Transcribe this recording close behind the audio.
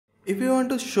If you want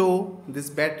to show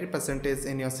this battery percentage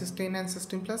in your 16 and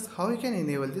 16 plus, how you can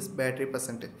enable this battery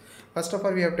percentage? First of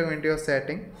all, we have to go into your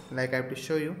setting, like I have to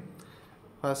show you.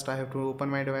 First I have to open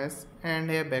my device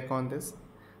and here back on this.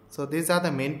 So these are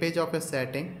the main page of your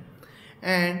setting,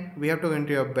 and we have to go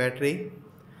into your battery.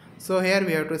 So here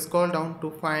we have to scroll down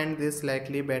to find this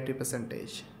likely battery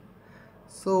percentage.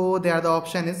 So there the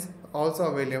option is also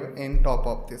available in top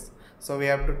of this. So we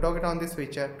have to toggle on this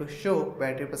feature to show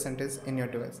battery percentage in your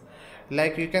device.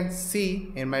 Like you can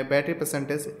see in my battery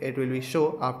percentage, it will be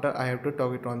show after I have to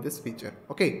toggle on this feature.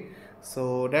 Okay,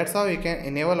 so that's how you can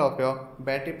enable of your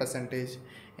battery percentage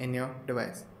in your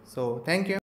device. So thank you.